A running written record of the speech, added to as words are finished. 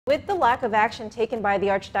With the lack of action taken by the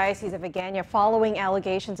Archdiocese of Agana following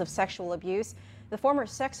allegations of sexual abuse, the former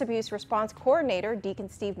sex abuse response coordinator, Deacon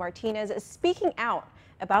Steve Martinez, is speaking out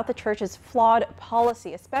about the church's flawed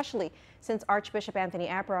policy, especially since Archbishop Anthony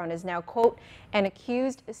Apuron is now, quote, an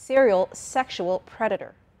accused serial sexual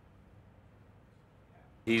predator.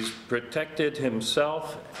 He's protected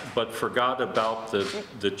himself, but forgot about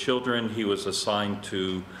the children he was assigned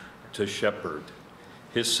to shepherd.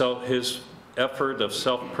 His effort of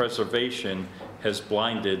self-preservation has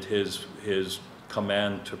blinded his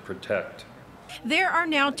command to protect. There are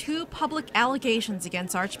now 2 public allegations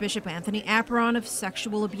against Archbishop Anthony Apuron of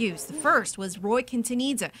sexual abuse. The first was Roy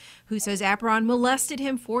Quintanilla, who says Apuron molested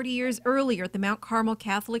him 40 years earlier at the Mount Carmel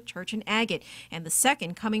Catholic Church in Agate. And the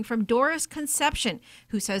second coming from Doris Conception,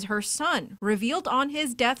 who says her son revealed on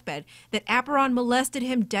his deathbed that Apuron molested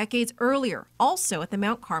him decades earlier, also at the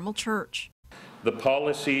Mount Carmel Church. The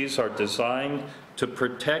policies are designed to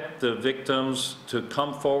protect the victims to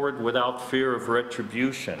come forward without fear of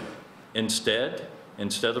retribution. Instead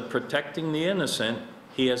of protecting the innocent,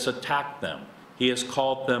 he has attacked them. He has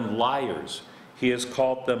called them liars. He has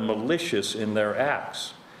called them malicious in their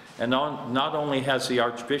acts. And not only has the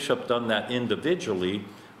Archbishop done that individually,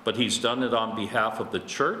 but he's done it on behalf of the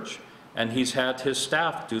church, and he's had his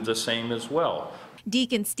staff do the same as well.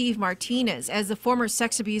 Deacon Steve Martinez, as the former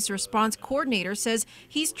sex abuse response coordinator, says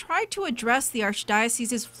he's tried to address the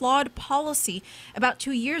Archdiocese's flawed policy about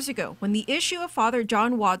 2 years ago when the issue of Father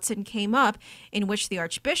John Watson came up, in which the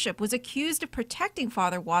Archbishop was accused of protecting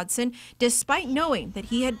Father Watson despite knowing that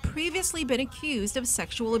he had previously been accused of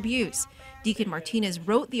sexual abuse. Deacon Martinez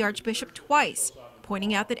wrote the Archbishop twice,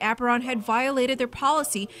 pointing out that Apuron had violated their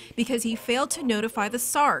policy because he failed to notify the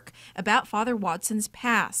SARC about Father Watson's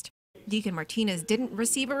past. Deacon Martinez didn't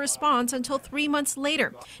receive a response until 3 months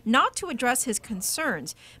later, not to address his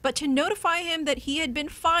concerns, but to notify him that he had been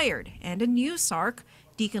fired and a new SARC,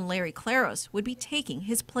 Deacon Larry Claros, would be taking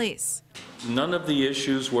his place. None of the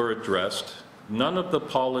issues were addressed. None of the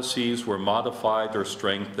policies were modified or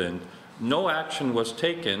strengthened. No action was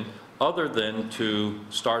taken other than to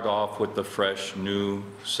start off with the fresh, new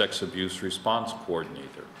sex abuse response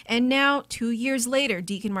coordinator. And now, 2 years later,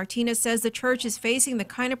 Deacon Martinez says the church is facing the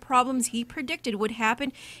kind of problems he predicted would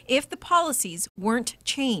happen if the policies weren't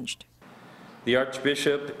changed. The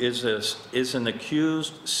Archbishop is an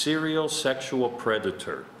accused serial sexual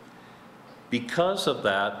predator. Because of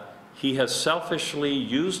that, he has selfishly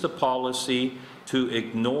used the policy to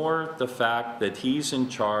ignore the fact that he's in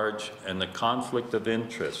charge and the conflict of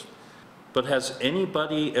interest. But has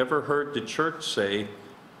anybody ever heard the church say,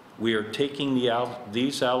 we are taking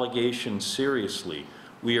these allegations seriously.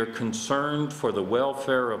 We are concerned for the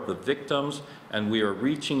welfare of the victims, and we are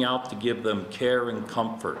reaching out to give them care and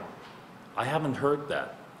comfort? I haven't heard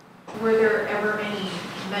that. Were there ever any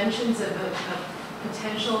mentions of a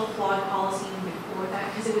potential flawed policy before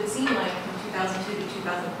that? Because it would seem like from 2002 to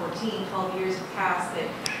 2014, 12 years have passed, that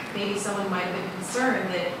maybe someone might have been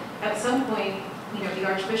concerned that at some point, the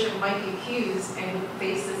Archbishop might be accused and would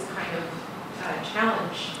face this kind of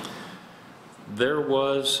challenge. There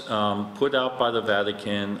was put out by the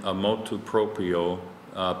Vatican a motu proprio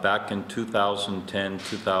back in 2010,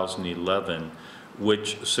 2011,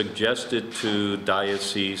 which suggested to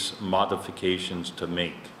dioceses modifications to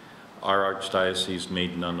make. Our Archdiocese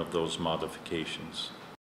made none of those modifications.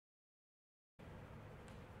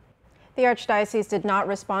 The Archdiocese did not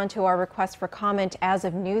respond to our request for comment as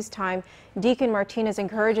of news time. Deacon Martinez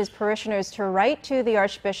encourages parishioners to write to the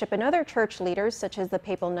Archbishop and other church leaders, such as the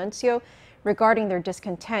Papal Nuncio, regarding their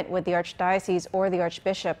discontent with the Archdiocese or the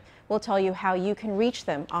Archbishop. We'll tell you how you can reach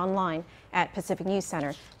them online at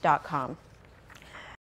pacificnewscenter.com.